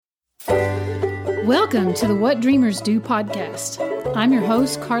Welcome to the What Dreamers Do podcast. I'm your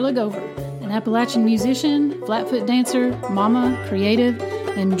host, Carla Gover, an Appalachian musician, flatfoot dancer, mama, creative,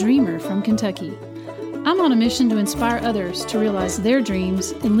 and dreamer from Kentucky. I'm on a mission to inspire others to realize their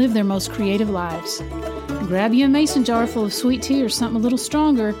dreams and live their most creative lives. Grab you a mason jar full of sweet tea or something a little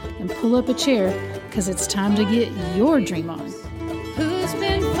stronger and pull up a chair, because it's time to get your dream on. Who's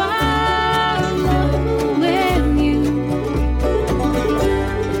been following you?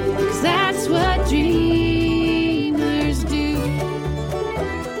 Because that's what dreamers do.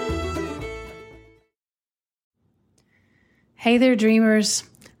 Hey there, dreamers.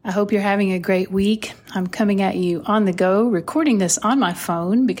 I hope you're having a great week. I'm coming at you on the go, recording this on my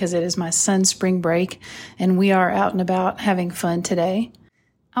phone because it is my son's spring break and we are out and about having fun today.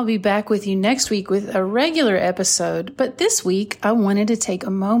 I'll be back with you next week with a regular episode, but this week I wanted to take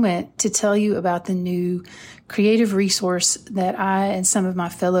a moment to tell you about the new creative resource that I and some of my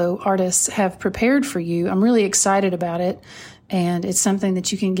fellow artists have prepared for you. I'm really excited about it, and it's something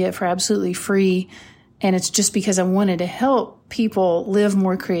that you can get for absolutely free. And it's just because I wanted to help people live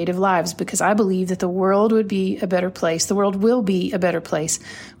more creative lives, because I believe that the world would be a better place. The world will be a better place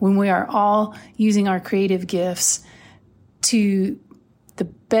when we are all using our creative gifts to the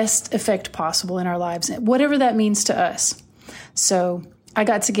best effect possible in our lives, whatever that means to us. So I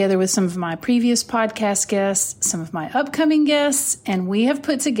got together with some of my previous podcast guests, some of my upcoming guests, and we have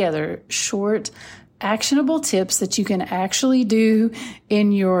put together short, actionable tips that you can actually do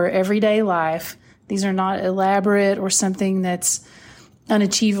in your everyday life. These are not elaborate or something that's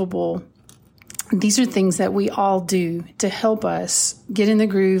unachievable. These are things that we all do to help us get in the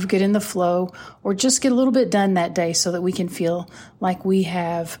groove, get in the flow, or just get a little bit done that day so that we can feel like we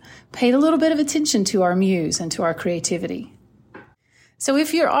have paid a little bit of attention to our muse and to our creativity. So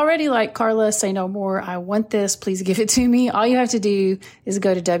if you're already like, Carla, say no more, I want this, please give it to me, all you have to do is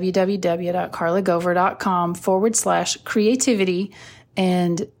go to www.carlagover.com/creativity,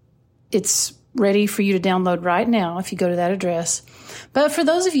 and it's ready for you to download right now if you go to that address. But for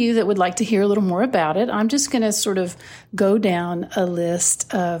those of you that would like to hear a little more about it, I'm just going to sort of go down a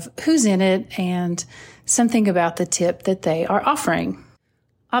list of who's in it and something about the tip that they are offering.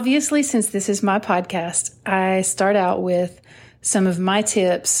 Obviously, since this is my podcast, I start out with some of my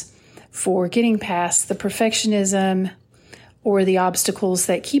tips for getting past the perfectionism or the obstacles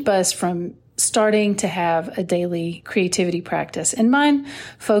that keep us from starting to have a daily creativity practice. And mine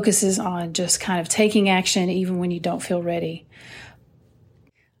focuses on just kind of taking action even when you don't feel ready.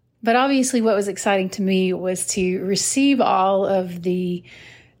 But obviously what was exciting to me was to receive all of the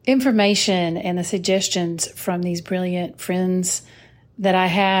information and the suggestions from these brilliant friends that I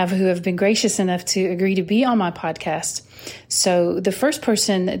have who have been gracious enough to agree to be on my podcast. So the first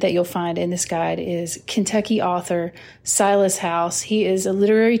person that you'll find in this guide is Kentucky author Silas House. He is a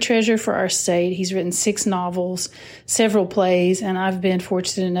literary treasure for our state. He's written 6 novels, several plays, and I've been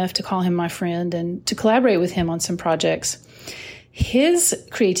fortunate enough to call him my friend and to collaborate with him on some projects. His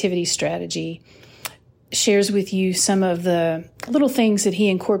creativity strategy shares with you some of the little things that he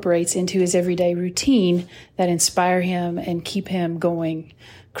incorporates into his everyday routine that inspire him and keep him going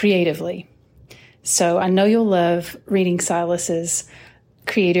creatively. So I know you'll love reading Silas's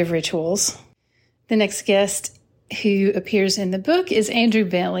creative rituals. The next guest who appears in the book is Andrew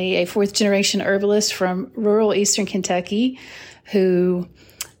Bentley, a 4th-generation herbalist from rural eastern Kentucky who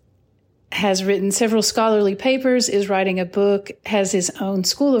has written several scholarly papers, is writing a book, has his own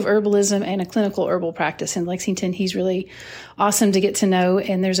school of herbalism and a clinical herbal practice in Lexington. He's really awesome to get to know,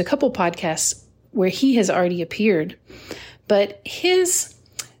 and there's a couple podcasts where he has already appeared. But his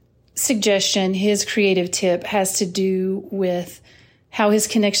suggestion, his creative tip, has to do with how his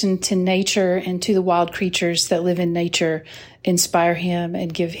connection to nature and to the wild creatures that live in nature inspire him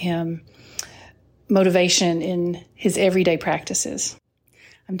and give him motivation in his everyday practices.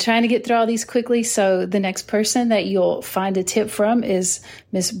 I'm trying to get through all these quickly, so the next person that you'll find a tip from is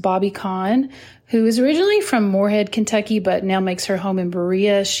Miss Bobby Kahn, who is originally from Moorhead, Kentucky, but now makes her home in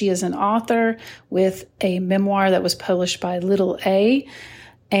Berea. She is an author with a memoir that was published by Little A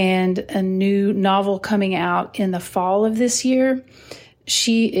and a new novel coming out in the fall of this year.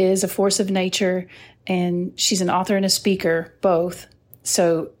 She is a force of nature, and she's an author and a speaker, both.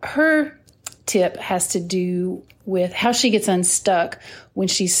 So her tip has to do with how she gets unstuck when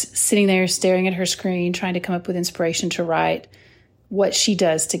she's sitting there staring at her screen, trying to come up with inspiration to write, what she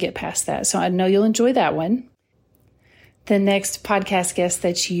does to get past that. So I know you'll enjoy that one. The next podcast guest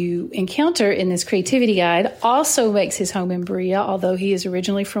that you encounter in this creativity guide also makes his home in Berea, although he is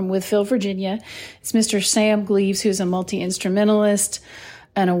originally from Withfield, Virginia. It's Mr. Sam Gleaves, who's a multi-instrumentalist,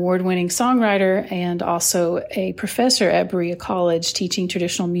 an award-winning songwriter and also a professor at Berea College teaching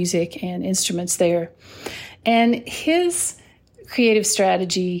traditional music and instruments there. And his creative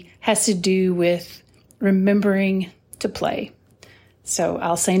strategy has to do with remembering to play. So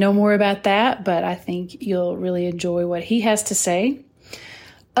I'll say no more about that, but I think you'll really enjoy what he has to say.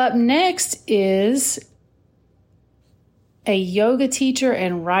 Up next is a yoga teacher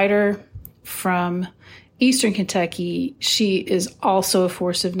and writer from Eastern Kentucky. She is also a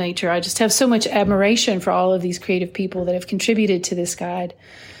force of nature. I just have so much admiration for all of these creative people that have contributed to this guide.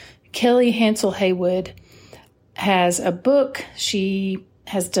 Kelly Hansel Haywood has a book. She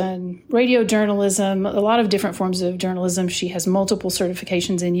has done radio journalism, a lot of different forms of journalism. She has multiple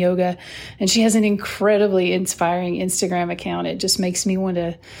certifications in yoga, and she has an incredibly inspiring Instagram account. It just makes me want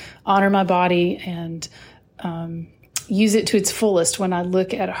to honor my body and use it to its fullest when I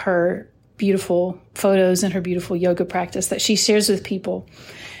look at her beautiful photos and her beautiful yoga practice that she shares with people.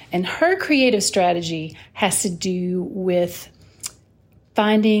 And her creative strategy has to do with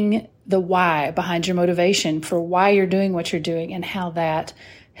finding the why behind your motivation for why you're doing what you're doing and how that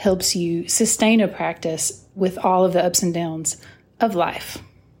helps you sustain a practice with all of the ups and downs of life.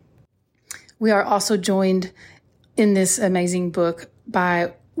 We are also joined in this amazing book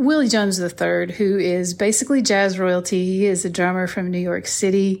by Willie Jones III, who is basically jazz royalty. He is a drummer from New York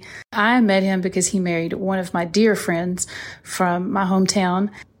City. I met him because he married one of my dear friends from my hometown,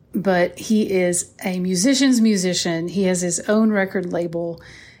 but he is a musician's musician. He has his own record label.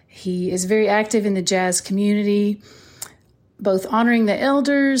 He is very active in the jazz community, both honoring the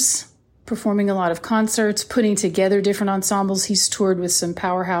elders, performing a lot of concerts, putting together different ensembles. He's toured with some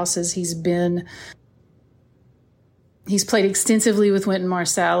powerhouses. He's played extensively with Wynton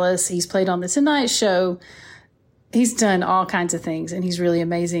Marsalis. He's played on The Tonight Show. He's done all kinds of things, and he's really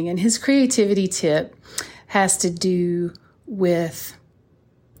amazing. And his creativity tip has to do with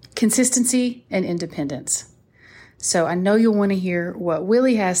consistency and independence. So I know you'll want to hear what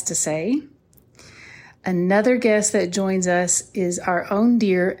Willie has to say. Another guest that joins us is our own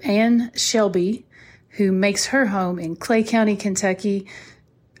dear Ann Shelby, who makes her home in Clay County, Kentucky.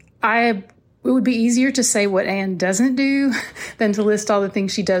 It would be easier to say what Ann doesn't do than to list all the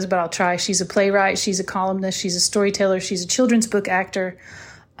things she does, but I'll try. She's a playwright, she's a columnist, she's a storyteller, she's a children's book actor.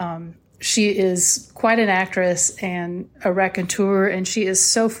 She is quite an actress and a raconteur, and she is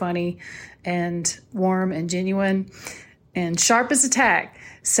so funny and warm and genuine and sharp as a tack.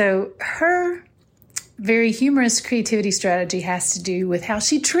 So her very humorous creativity strategy has to do with how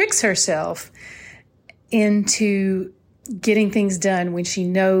she tricks herself into getting things done when she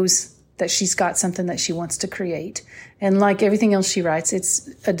knows that she's got something that she wants to create. And like everything else she writes, it's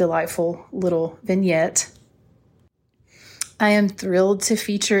a delightful little vignette. I am thrilled to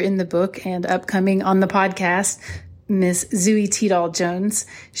feature in the book and upcoming on the podcast Miss Zooey Tidal Jones.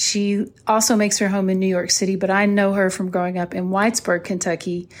 She also makes her home in New York City, but I know her from growing up in Whitesburg,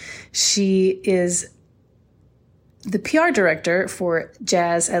 Kentucky. She is the PR director for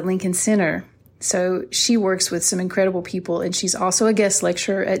jazz at Lincoln Center. So she works with some incredible people, and she's also a guest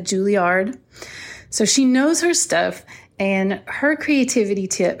lecturer at Juilliard. So she knows her stuff, and her creativity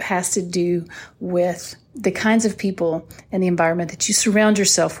tip has to do with the kinds of people and the environment that you surround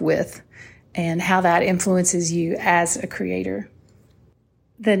yourself with and how that influences you as a creator.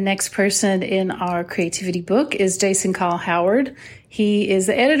 The next person in our creativity book is Jason Kyle Howard. He is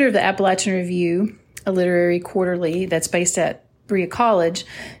the editor of the Appalachian Review, a literary quarterly that's based at Berea College.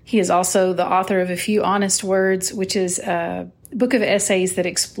 He is also the author of A Few Honest Words, which is a book of essays that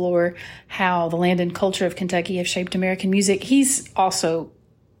explore how the land and culture of Kentucky have shaped American music. He's also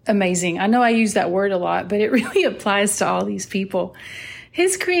amazing. I know I use that word a lot, but it really applies to all these people.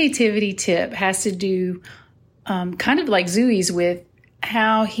 His creativity tip has to do kind of like Zooey's with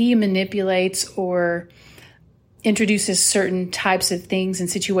how he manipulates or introduces certain types of things and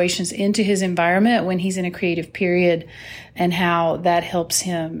situations into his environment when he's in a creative period, and how that helps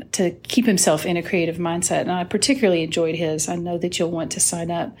him to keep himself in a creative mindset. And I particularly enjoyed his. I know that you'll want to sign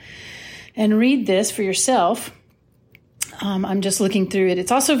up and read this for yourself. I'm just looking through it.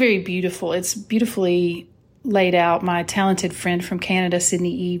 It's also very beautiful. It's beautifully laid out. My talented friend from Canada,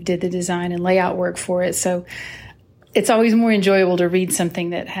 Sydney Eve, did the design and layout work for it. So it's always more enjoyable to read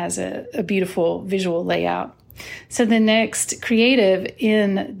something that has a beautiful visual layout. So the next creative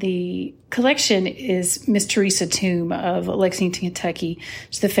in the collection is Miss Teresa Toome of Lexington, Kentucky.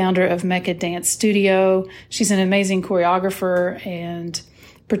 She's the founder of Mecca Dance Studio. She's an amazing choreographer and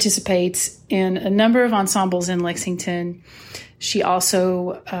participates in a number of ensembles in Lexington. She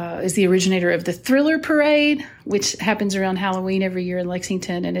also is the originator of the Thriller Parade, which happens around Halloween every year in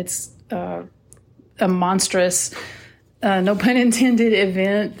Lexington, and it's a monstrous no pun intended,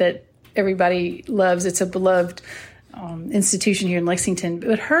 event that everybody loves. It's a beloved institution here in Lexington.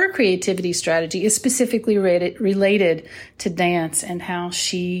 But her creativity strategy is specifically related to dance and how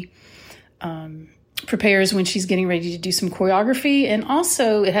she prepares when she's getting ready to do some choreography. And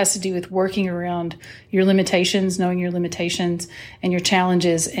also it has to do with working around your limitations, knowing your limitations and your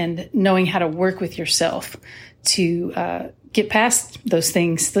challenges, and knowing how to work with yourself to get past those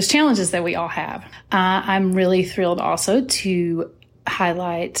things, those challenges that we all have. I'm really thrilled also to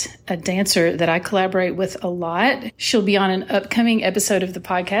highlight a dancer that I collaborate with a lot. She'll be on an upcoming episode of the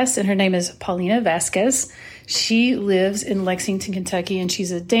podcast, and her name is Paulina Vasquez. She lives in Lexington, Kentucky, and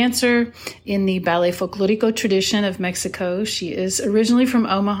she's a dancer in the ballet folklorico tradition of Mexico. She is originally from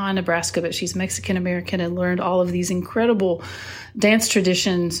Omaha, Nebraska, but she's Mexican-American and learned all of these incredible dance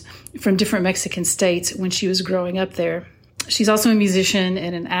traditions from different Mexican states when she was growing up there. She's also a musician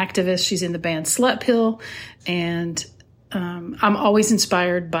and an activist. She's in the band Slut Pill, and I'm always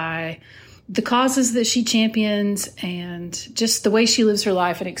inspired by the causes that she champions and just the way she lives her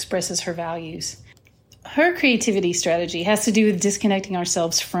life and expresses her values. Her creativity strategy has to do with disconnecting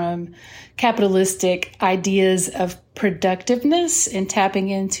ourselves from capitalistic ideas of productiveness and tapping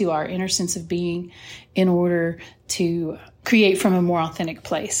into our inner sense of being in order to create from a more authentic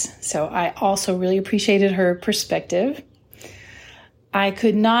place. So I also really appreciated her perspective. I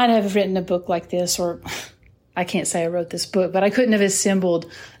could not have written a book like this, or I can't say I wrote this book, but I couldn't have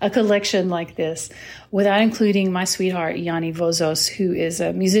assembled a collection like this without including my sweetheart, Yanni Vozos, who is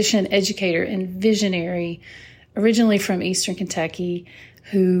a musician, educator, and visionary, originally from Eastern Kentucky,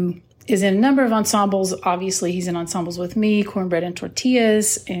 who is in a number of ensembles. Obviously, he's in ensembles with me, Cornbread and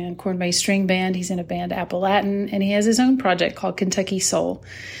Tortillas, and Corn Maze String Band. He's in a band, Apple Latin, and he has his own project called Kentucky Soul.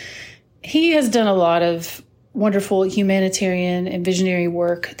 He has done a lot of wonderful humanitarian and visionary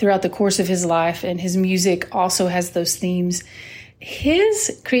work throughout the course of his life, and his music also has those themes.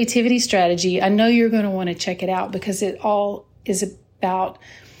 His creativity strategy, I know you're going to want to check it out because it all is about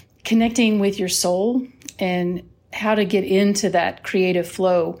connecting with your soul and how to get into that creative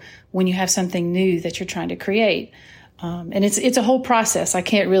flow when you have something new that you're trying to create. And it's a whole process. I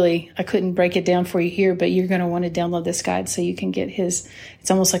couldn't break it down for you here, but you're going to want to download this guide so you can get it's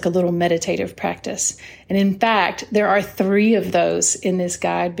almost like a little meditative practice. And in fact, there are 3 of those in this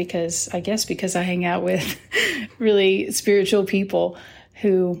guide because I hang out with really spiritual people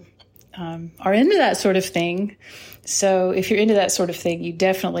who are into that sort of thing. So if you're into that sort of thing, you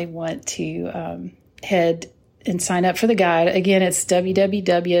definitely want to head and sign up for the guide. Again, it's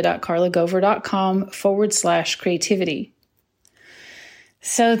www.carlagover.com/creativity.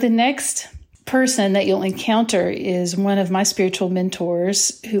 So the next person that you'll encounter is one of my spiritual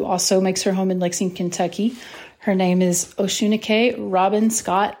mentors who also makes her home in Lexington, Kentucky. Her name is Oshunike Robin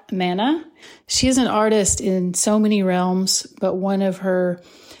Scott Manna. She is an artist in so many realms, but one of her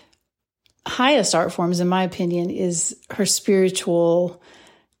highest art forms, in my opinion, is her spiritual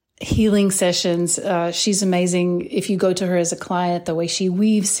healing sessions. She's amazing. If you go to her as a client, the way she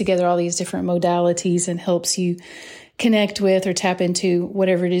weaves together all these different modalities and helps you connect with or tap into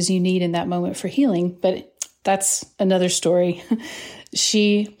whatever it is you need in that moment for healing. But that's another story.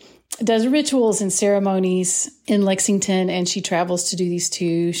 She does rituals and ceremonies in Lexington, and she travels to do these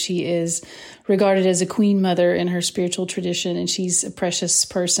too. She is regarded as a queen mother in her spiritual tradition, and she's a precious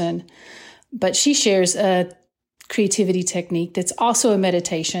person. But she shares a creativity technique that's also a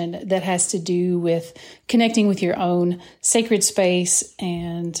meditation that has to do with connecting with your own sacred space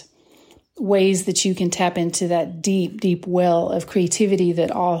and ways that you can tap into that deep, deep well of creativity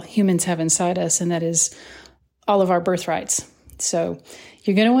that all humans have inside us, and that is all of our birthrights. So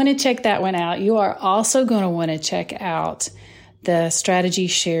you're going to want to check that one out. You are also going to want to check out the strategy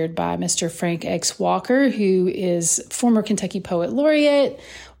shared by Mr. Frank X. Walker, who is former Kentucky Poet Laureate,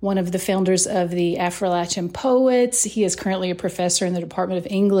 one of the founders of the Appalachian Poets. He is currently a professor in the Department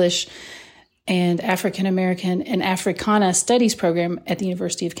of English and African American and Africana Studies program at the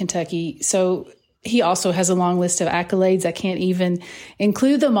University of Kentucky. So he also has a long list of accolades. I can't even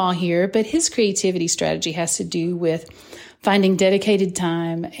include them all here, but his creativity strategy has to do with finding dedicated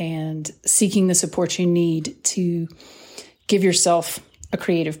time and seeking the support you need to give yourself a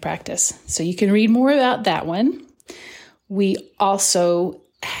creative practice. So you can read more about that one. We also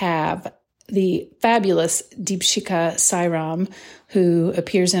have the fabulous Deepshika Sairam, who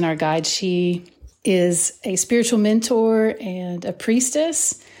appears in our guide. She is a spiritual mentor and a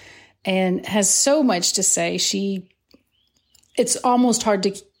priestess and has so much to say. It's almost hard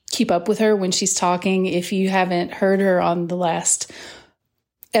to keep up with her when she's talking. If you haven't heard her on the last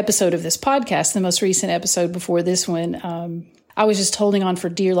episode of this podcast, the most recent episode before this one, I was just holding on for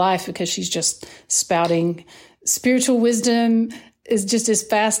dear life because she's just spouting spiritual wisdom is just as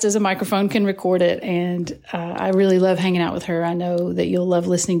fast as a microphone can record it. And I really love hanging out with her. I know that you'll love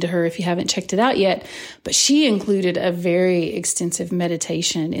listening to her if you haven't checked it out yet. But she included a very extensive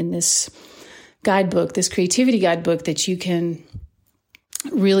meditation in this guidebook, this creativity guidebook that you can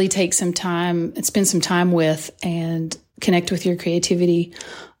really take some time and spend some time with and connect with your creativity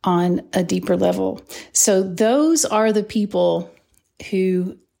on a deeper level. So those are the people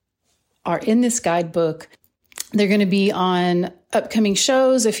who are in this guidebook. They're going to be on upcoming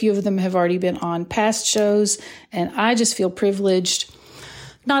shows. A few of them have already been on past shows. And I just feel privileged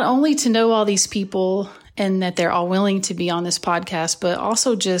not only to know all these people and that they're all willing to be on this podcast, but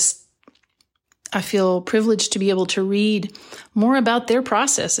also just I feel privileged to be able to read more about their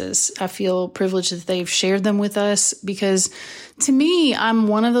processes. I feel privileged that they've shared them with us because to me, I'm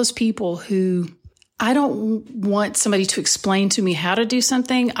one of those people who I don't want somebody to explain to me how to do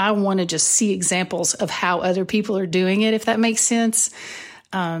something. I want to just see examples of how other people are doing it, if that makes sense.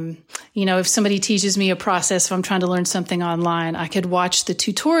 If somebody teaches me a process, if I'm trying to learn something online, I could watch the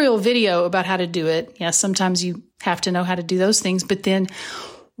tutorial video about how to do it. Yeah, sometimes you have to know how to do those things. But then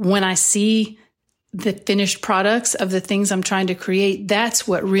when I see the finished products of the things I'm trying to create, that's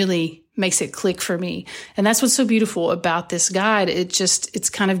what really makes it click for me. And that's what's so beautiful about this guide. It's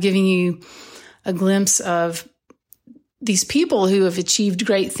kind of giving you a glimpse of these people who have achieved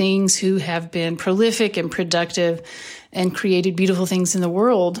great things, who have been prolific and productive and created beautiful things in the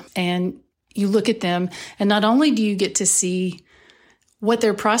world. And you look at them, and not only do you get to see what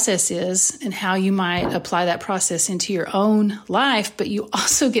their process is and how you might apply that process into your own life, but you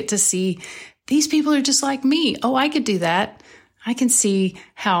also get to see these people are just like me. Oh, I could do that. I can see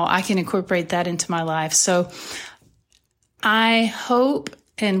how I can incorporate that into my life. So I hope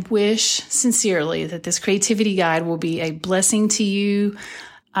and wish sincerely that this creativity guide will be a blessing to you.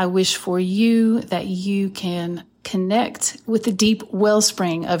 I wish for you that you can connect with the deep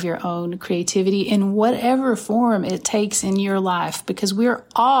wellspring of your own creativity in whatever form it takes in your life, because we're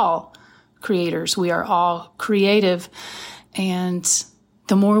all creators. We are all creative. And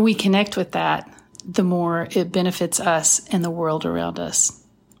the more we connect with that, the more it benefits us and the world around us.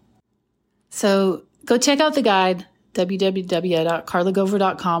 So go check out the guide,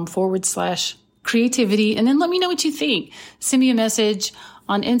 www.carlagover.com/creativity. And then let me know what you think. Send me a message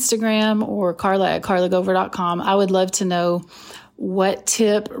on Instagram or carla@carlagover.com. I would love to know what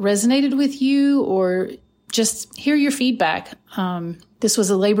tip resonated with you or just hear your feedback. This was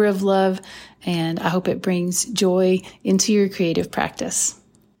a labor of love, and I hope it brings joy into your creative practice.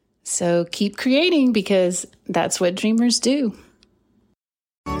 So keep creating, because that's what dreamers do.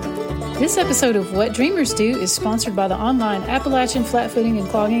 This episode of What Dreamers Do is sponsored by the online Appalachian Flatfooting and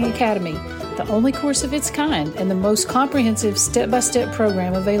Clogging Academy, the only course of its kind and the most comprehensive step-by-step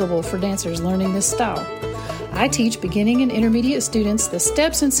program available for dancers learning this style. I teach beginning and intermediate students the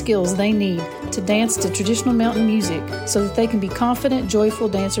steps and skills they need to dance to traditional mountain music so that they can be confident, joyful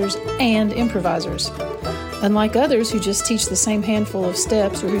dancers and improvisers. Unlike others who just teach the same handful of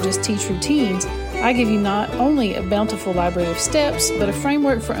steps or who just teach routines, I give you not only a bountiful library of steps, but a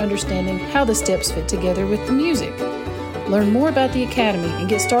framework for understanding how the steps fit together with the music. Learn more about the Academy and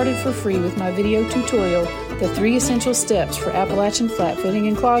get started for free with my video tutorial, The 3 Essential Steps for Appalachian Flatfooting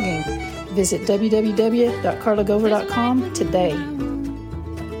and Clogging. Visit www.carlagover.com today.